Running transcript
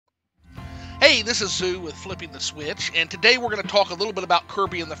Hey, this is Zoo with Flipping the Switch, and today we're going to talk a little bit about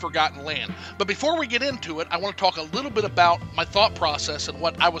Kirby and the Forgotten Land. But before we get into it, I want to talk a little bit about my thought process and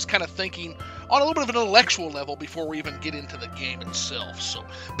what I was kind of thinking on a little bit of an intellectual level before we even get into the game itself. So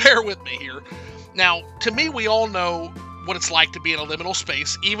bear with me here. Now, to me, we all know what it's like to be in a liminal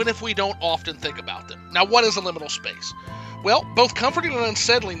space, even if we don't often think about them. Now, what is a liminal space? Well, both comforting and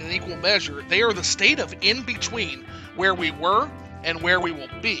unsettling in equal measure, they are the state of in-between where we were and where we will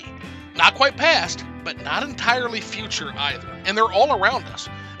be. Not quite past, but not entirely future either. And they're all around us.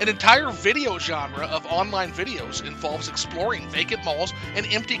 An entire video genre of online videos involves exploring vacant malls and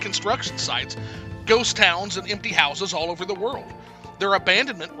empty construction sites, ghost towns and empty houses all over the world. Their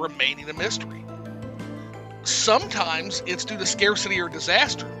abandonment remaining a mystery. Sometimes it's due to scarcity or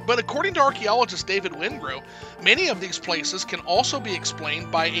disaster, but according to archaeologist David Wingrove, many of these places can also be explained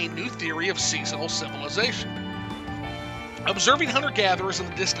by a new theory of seasonal civilization. Observing hunter-gatherers in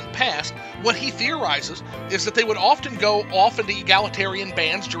the distant past, what he theorizes is that they would often go off into egalitarian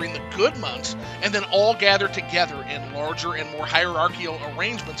bands during the good months and then all gather together in larger and more hierarchical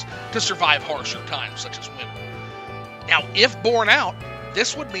arrangements to survive harsher times, such as winter. Now, if borne out,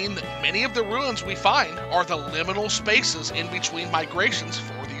 this would mean that many of the ruins we find are the liminal spaces in between migrations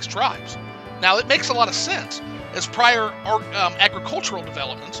for these tribes. Now, it makes a lot of sense, as prior agricultural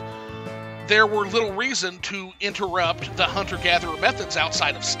developments, there were little reason to interrupt the hunter-gatherer methods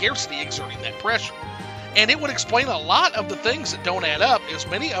outside of scarcity exerting that pressure. And it would explain a lot of the things that don't add up, as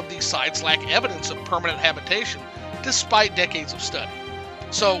many of these sites lack evidence of permanent habitation, despite decades of study.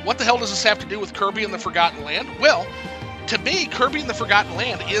 So what the hell does this have to do with Kirby and the Forgotten Land? Well, to me, Kirby and the Forgotten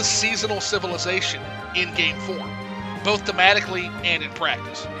Land is seasonal civilization in game form, both thematically and in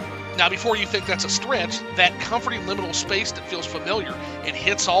practice. Now, before you think that's a stretch, that comforting liminal space that feels familiar and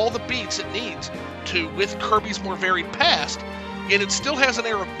hits all the beats it needs to with Kirby's more varied past, yet it still has an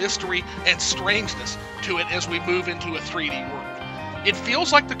air of mystery and strangeness to it as we move into a 3D world. It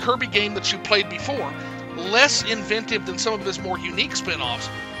feels like the Kirby game that you played before, less inventive than some of his more unique spin-offs,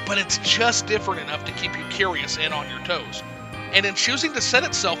 but it's just different enough to keep you curious and on your toes. And in choosing to set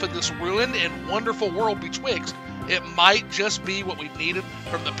itself in this ruined and wonderful world betwixt, it might just be what we needed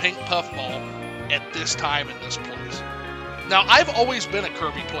from the pink puffball at this time in this place. Now, I've always been a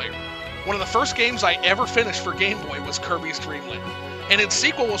Kirby player. One of the first games I ever finished for Game Boy was Kirby's Dream Land, and its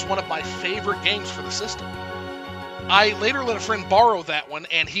sequel was one of my favorite games for the system. I later let a friend borrow that one,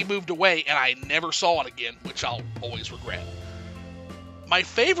 and he moved away, and I never saw it again, which I'll always regret. My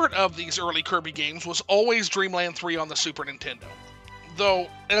favorite of these early Kirby games was always Dreamland 3 on the Super Nintendo. Though,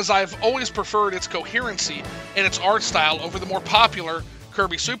 as I've always preferred its coherency and its art style over the more popular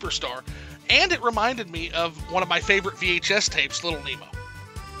Kirby Superstar, and it reminded me of one of my favorite VHS tapes, Little Nemo.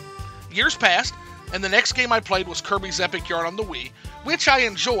 Years passed, and the next game I played was Kirby's Epic Yarn on the Wii, which I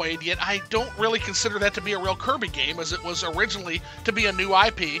enjoyed, yet I don't really consider that to be a real Kirby game, as it was originally to be a new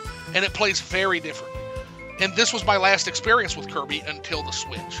IP, and it plays very differently. And this was my last experience with Kirby until the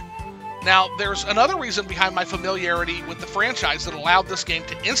Switch. Now, there's another reason behind my familiarity with the franchise that allowed this game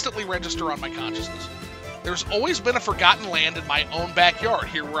to instantly register on my consciousness. There's always been a Forgotten Land in my own backyard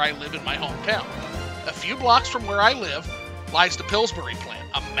here where I live in my hometown. A few blocks from where I live lies the Pillsbury plant,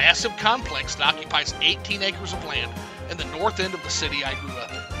 a massive complex that occupies 18 acres of land in the north end of the city I grew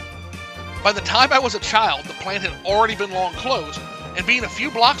up in. By the time I was a child, the plant had already been long closed, and being a few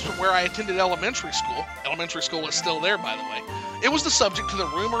blocks from where I attended elementary school is still there, by the way, it was the subject to the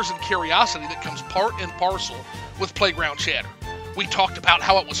rumors and curiosity that comes part and parcel with playground chatter. We talked about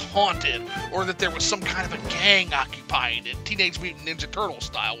how it was haunted, or that there was some kind of a gang occupying it, Teenage Mutant Ninja Turtle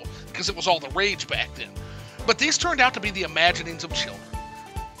style, because it was all the rage back then. But these turned out to be the imaginings of children.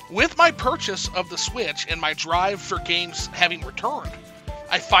 With my purchase of the Switch and my drive for games having returned,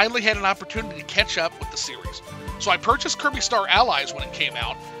 I finally had an opportunity to catch up with the series. So I purchased Kirby Star Allies when it came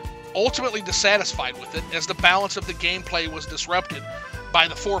out, ultimately dissatisfied with it, as the balance of the gameplay was disrupted by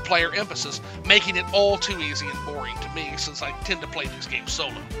the 4-player emphasis, making it all too easy and boring to me, since I tend to play these games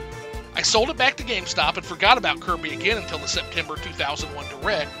solo. I sold it back to GameStop and forgot about Kirby again until the September 2001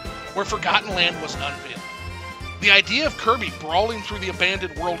 Direct, where Forgotten Land was unveiled. The idea of Kirby brawling through the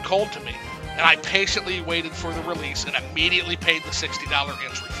abandoned world called to me, and I patiently waited for the release and immediately paid the $60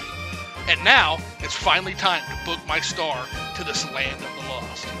 entry fee. And now, it's finally time to book my star to this land of the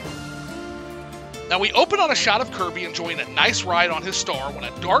lost. Now, we open on a shot of Kirby enjoying a nice ride on his star when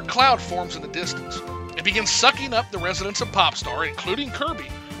a dark cloud forms in the distance. It begins sucking up the residents of Popstar, including Kirby,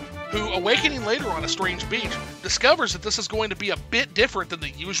 who, awakening later on a strange beach, discovers that this is going to be a bit different than the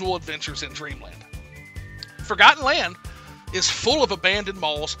usual adventures in Dreamland. Forgotten Land is full of abandoned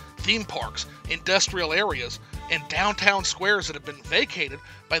malls, theme parks, industrial areas, and downtown squares that have been vacated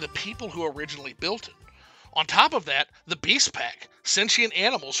by the people who originally built it. On top of that, the Beast Pack, sentient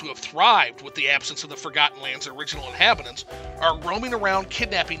animals who have thrived with the absence of the Forgotten Land's original inhabitants, are roaming around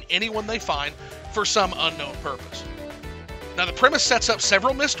kidnapping anyone they find for some unknown purpose. Now, the premise sets up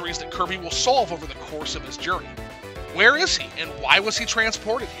several mysteries that Kirby will solve over the course of his journey. Where is he, and why was he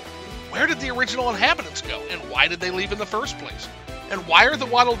transported here? Where did the original inhabitants go, and why did they leave in the first place? And why are the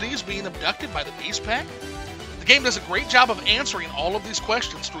Waddle Dees being abducted by the Beast Pack? The game does a great job of answering all of these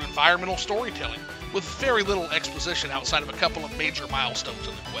questions through environmental storytelling, with very little exposition outside of a couple of major milestones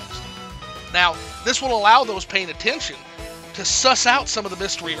in the quest. Now, this will allow those paying attention to suss out some of the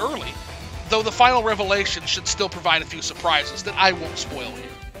mystery early, though the final revelation should still provide a few surprises that I won't spoil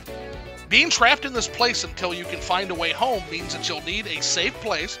here. Being trapped in this place until you can find a way home means that you'll need a safe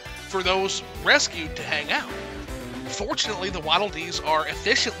place for those rescued to hang out. Fortunately, the Waddle Dees are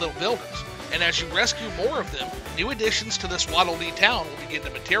efficient little builders, and as you rescue more of them, new additions to this Waddle Dee town will begin to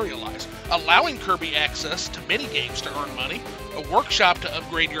materialize, allowing Kirby access to mini-games to earn money, a workshop to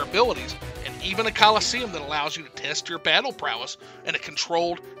upgrade your abilities, and even a coliseum that allows you to test your battle prowess in a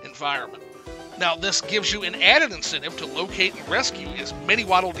controlled environment. Now, this gives you an added incentive to locate and rescue as many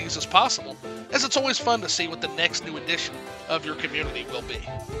Waddle Dees as possible, as it's always fun to see what the next new addition of your community will be.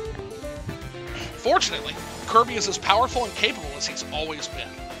 Fortunately, Kirby is as powerful and capable as he's always been.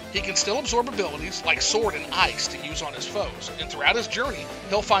 He can still absorb abilities like Sword and Ice to use on his foes, and throughout his journey,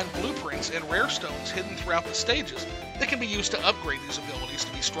 he'll find blueprints and rare stones hidden throughout the stages that can be used to upgrade these abilities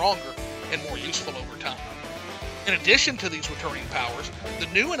to be stronger and more useful over time. In addition to these returning powers, the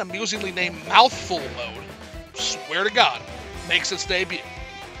new and amusingly named Mouthful mode, swear to God, makes its debut.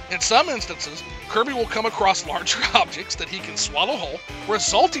 In some instances, Kirby will come across larger objects that he can swallow whole,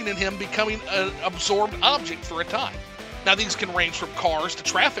 resulting in him becoming an absorbed object for a time. Now, these can range from cars to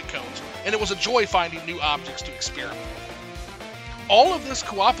traffic cones, and it was a joy finding new objects to experiment with. All of this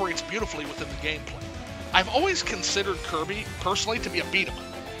cooperates beautifully within the gameplay. I've always considered Kirby, personally, to be a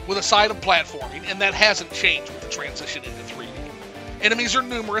beat-em-up, with a side of platforming, and that hasn't changed with the transition into 3D. Enemies are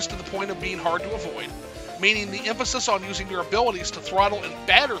numerous to the point of being hard to avoid, meaning the emphasis on using your abilities to throttle and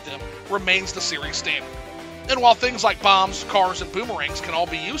batter them remains the series standard. And while things like bombs, cars, and boomerangs can all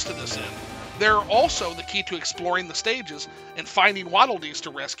be used to this end, they're also the key to exploring the stages and finding Waddle Dees to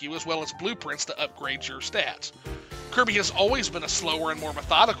rescue, as well as blueprints to upgrade your stats. Kirby has always been a slower and more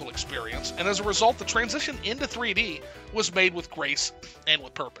methodical experience, and as a result, the transition into 3D was made with grace and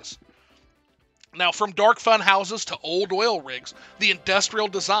with purpose. Now, from dark fun houses to old oil rigs, the industrial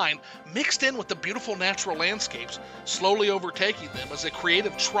design, mixed in with the beautiful natural landscapes, slowly overtaking them as a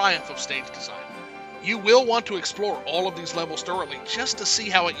creative triumph of stage design. You will want to explore all of these levels thoroughly just to see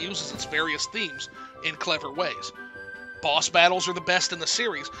how it uses its various themes in clever ways. Boss battles are the best in the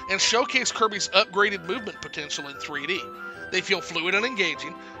series and showcase Kirby's upgraded movement potential in 3D. They feel fluid and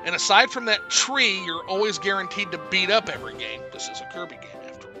engaging, and aside from that tree you're always guaranteed to beat up every game, this is a Kirby game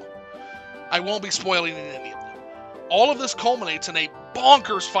after all, I won't be spoiling any of them. All of this culminates in a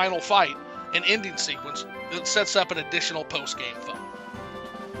bonkers final fight and ending sequence that sets up an additional post-game fun.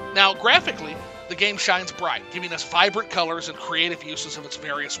 Now, graphically, the game shines bright, giving us vibrant colors and creative uses of its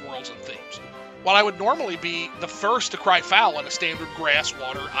various worlds and themes. While I would normally be the first to cry foul at a standard grass,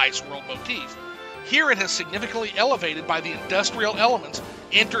 water, ice world motif, here it has significantly elevated by the industrial elements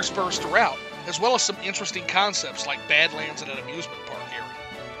interspersed throughout, as well as some interesting concepts like Badlands and an amusement park area.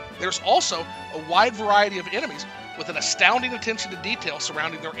 There's also a wide variety of enemies with an astounding attention to detail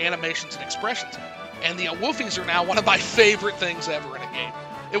surrounding their animations and expressions, and the Wolfies are now one of my favorite things ever in a game.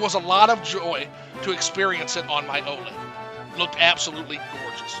 It was a lot of joy to experience it on my OLED. It looked absolutely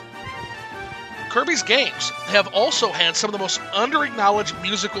gorgeous. Kirby's games have also had some of the most under-acknowledged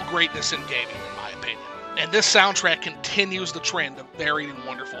musical greatness in gaming, in my opinion, and this soundtrack continues the trend of varied and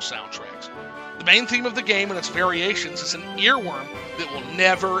wonderful soundtracks. The main theme of the game and its variations is an earworm that will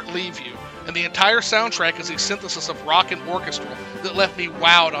never leave you, and the entire soundtrack is a synthesis of rock and orchestral that left me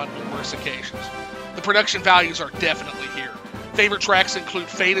wowed on numerous occasions. The production values are definitely here. Favorite tracks include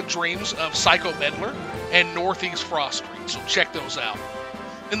Faded Dreams of Psycho Meddler and Northeast Frost Street, so check those out.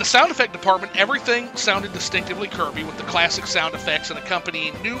 In the sound effect department, everything sounded distinctively Kirby, with the classic sound effects and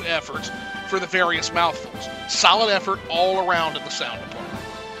accompanying new efforts for the various mouthfuls. Solid effort all around in the sound department.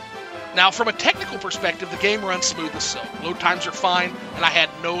 Now, from a technical perspective, the game runs smooth as silk. Load times are fine, and I had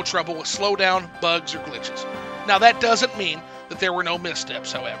no trouble with slowdown, bugs, or glitches. Now, that doesn't mean that there were no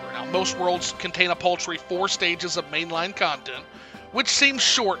missteps, however. Now, most worlds contain a paltry 4 stages of mainline content, which seems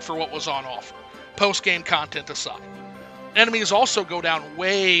short for what was on offer, post-game content aside. Enemies also go down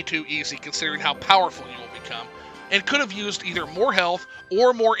way too easy considering how powerful you will become, and could have used either more health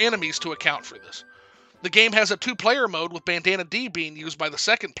or more enemies to account for this. The game has a two-player mode with Bandana D being used by the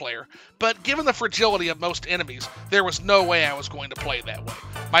second player, but given the fragility of most enemies, there was no way I was going to play that way.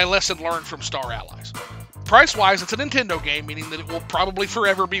 My lesson learned from Star Allies. Price-wise, it's a Nintendo game, meaning that it will probably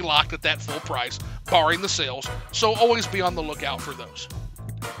forever be locked at that full price, barring the sales, so always be on the lookout for those.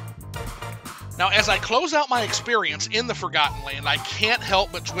 Now, as I close out my experience in the Forgotten Land, I can't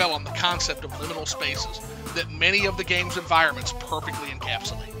help but dwell on the concept of liminal spaces that many of the game's environments perfectly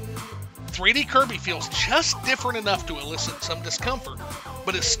encapsulate. 3D Kirby feels just different enough to elicit some discomfort,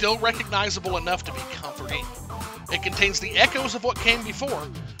 but is still recognizable enough to be comforting. It contains the echoes of what came before,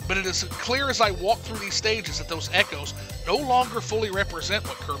 but it is clear as I walk through these stages that those echoes no longer fully represent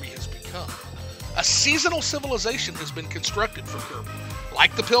what Kirby has become. A seasonal civilization has been constructed for Kirby,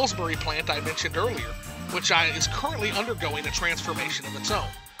 like the Pillsbury plant I mentioned earlier, which is currently undergoing a transformation of its own.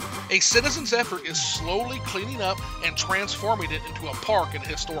 A citizen's effort is slowly cleaning up and transforming it into a park and a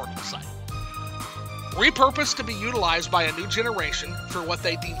historical site. Repurposed to be utilized by a new generation for what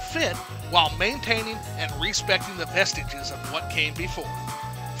they deem fit while maintaining and respecting the vestiges of what came before.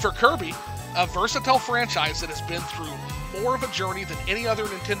 For Kirby, a versatile franchise that has been through more of a journey than any other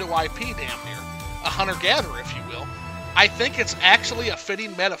Nintendo IP damn near, a hunter-gatherer if you will, I think it's actually a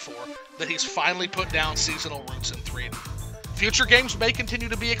fitting metaphor that he's finally put down seasonal roots in 3D. Future games may continue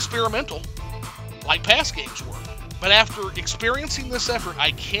to be experimental, like past games were, but after experiencing this effort,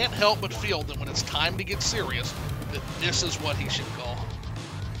 I can't help but feel that when it's time to get serious, that this is what he should call.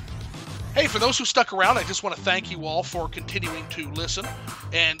 Hey, for those who stuck around, I just want to thank you all for continuing to listen,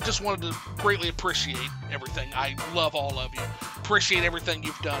 and just wanted to greatly appreciate everything. I love all of you. Appreciate everything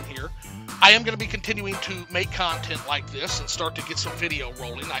you've done here. I am going to be continuing to make content like this and start to get some video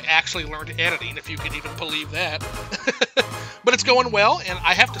rolling. I actually learned editing, if you can even believe that. But it's going well, and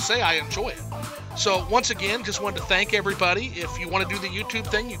I have to say I enjoy it. So once again, just wanted to thank everybody. If you want to do the YouTube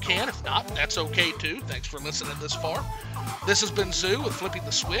thing, you can. If not, that's okay too. Thanks for listening this far. This has been Zoo with Flipping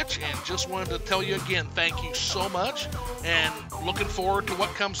the Switch, and just wanted to tell you again, thank you so much, and looking forward to what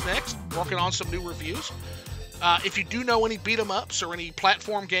comes next, working on some new reviews. If you do know any beat-em-ups or any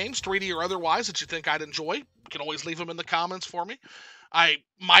platform games, 3D or otherwise, that you think I'd enjoy, you can always leave them in the comments for me. I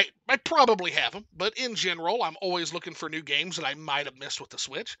probably have them, but in general, I'm always looking for new games that I might have missed with the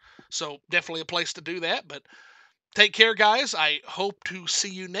Switch. So definitely a place to do that. But take care, guys. I hope to see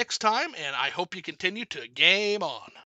you next time, and I hope you continue to game on.